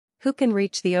who can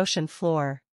reach the ocean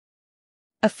floor?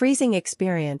 A freezing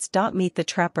experience. Meet the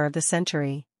trapper of the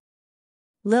century.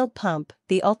 Lil Pump,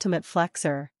 the ultimate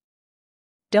flexor.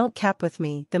 Don't cap with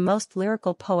me, the most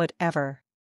lyrical poet ever.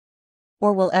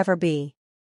 Or will ever be.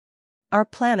 Our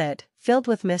planet, filled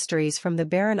with mysteries from the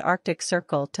barren Arctic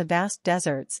Circle to vast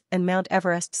deserts and Mount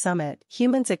Everest summit,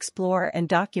 humans explore and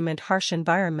document harsh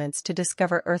environments to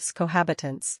discover Earth's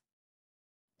cohabitants.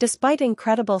 Despite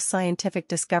incredible scientific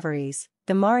discoveries,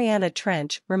 the Mariana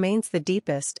Trench remains the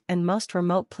deepest and most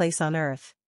remote place on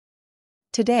Earth.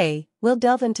 Today, we'll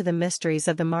delve into the mysteries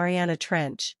of the Mariana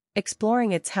Trench,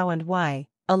 exploring its how and why,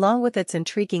 along with its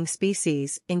intriguing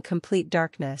species in complete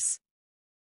darkness.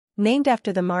 Named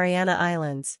after the Mariana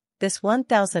Islands, this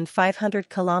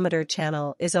 1,500-kilometer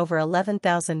channel is over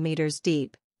 11,000 meters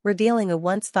deep, revealing a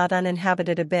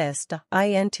once-thought-uninhabited abyss.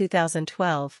 In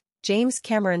 2012, James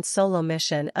Cameron's solo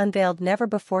mission unveiled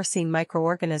never-before-seen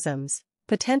microorganisms,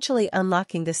 potentially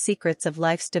unlocking the secrets of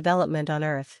life's development on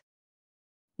Earth.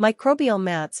 Microbial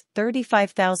mats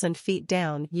 35,000 feet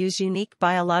down use unique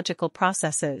biological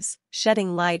processes,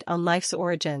 shedding light on life's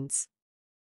origins.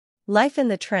 Life in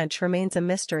the trench remains a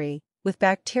mystery, with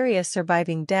bacteria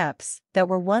surviving depths that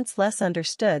were once less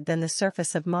understood than the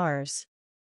surface of Mars.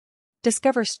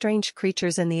 Discover strange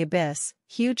creatures in the abyss,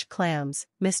 huge clams,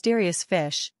 mysterious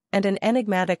fish, and an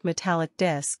enigmatic metallic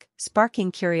disc,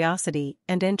 sparking curiosity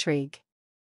and intrigue.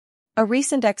 A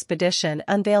recent expedition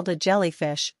unveiled a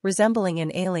jellyfish resembling an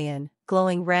alien,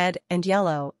 glowing red and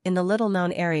yellow in the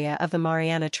little-known area of the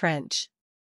Mariana Trench.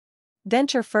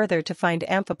 Venture further to find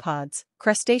amphipods,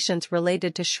 crustaceans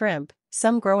related to shrimp,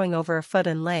 some growing over a foot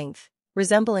in length,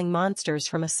 resembling monsters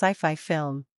from a sci-fi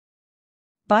film.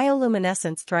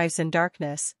 Bioluminescence thrives in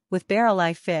darkness, with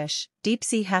barrel-eye fish,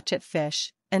 deep-sea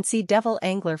hatchetfish, and sea devil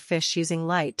anglerfish using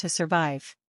light to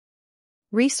survive.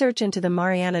 Research into the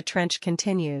Mariana Trench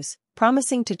continues,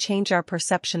 promising to change our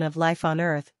perception of life on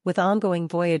Earth with ongoing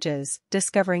voyages,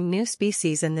 discovering new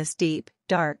species in this deep,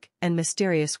 dark, and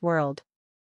mysterious world.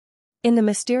 In the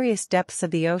mysterious depths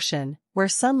of the ocean, where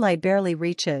sunlight barely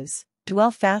reaches,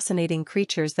 dwell fascinating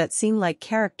creatures that seem like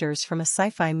characters from a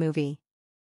sci-fi movie.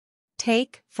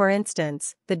 Take, for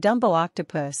instance, the Dumbo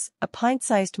octopus, a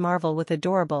pint-sized marvel with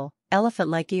adorable,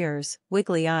 elephant-like ears,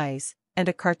 wiggly eyes, and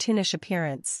a cartoonish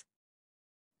appearance.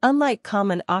 Unlike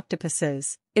common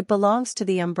octopuses, it belongs to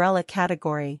the umbrella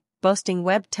category, boasting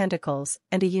webbed tentacles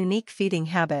and a unique feeding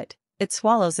habit. It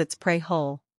swallows its prey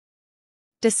whole.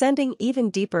 Descending even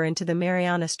deeper into the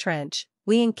Marianas Trench,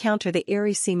 we encounter the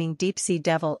eerie-seeming deep-sea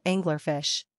devil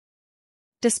anglerfish.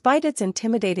 Despite its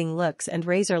intimidating looks and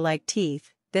razor-like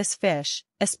teeth, this fish,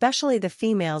 especially the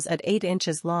females at 8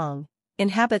 inches long,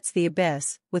 inhabits the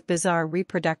abyss with bizarre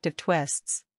reproductive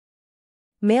twists.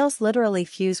 Males literally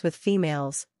fuse with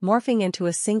females, morphing into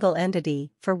a single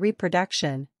entity for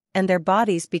reproduction, and their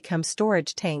bodies become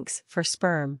storage tanks for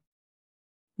sperm.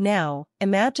 Now,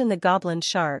 imagine the goblin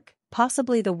shark,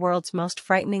 possibly the world's most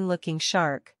frightening-looking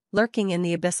shark, lurking in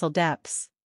the abyssal depths.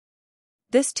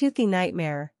 This toothy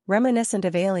nightmare, reminiscent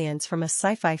of aliens from a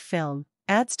sci-fi film,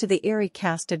 adds to the eerie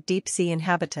cast of deep-sea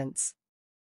inhabitants.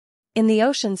 In the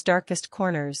ocean's darkest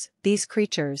corners, these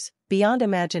creatures, beyond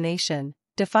imagination,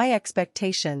 defy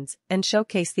expectations and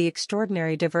showcase the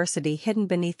extraordinary diversity hidden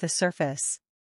beneath the surface.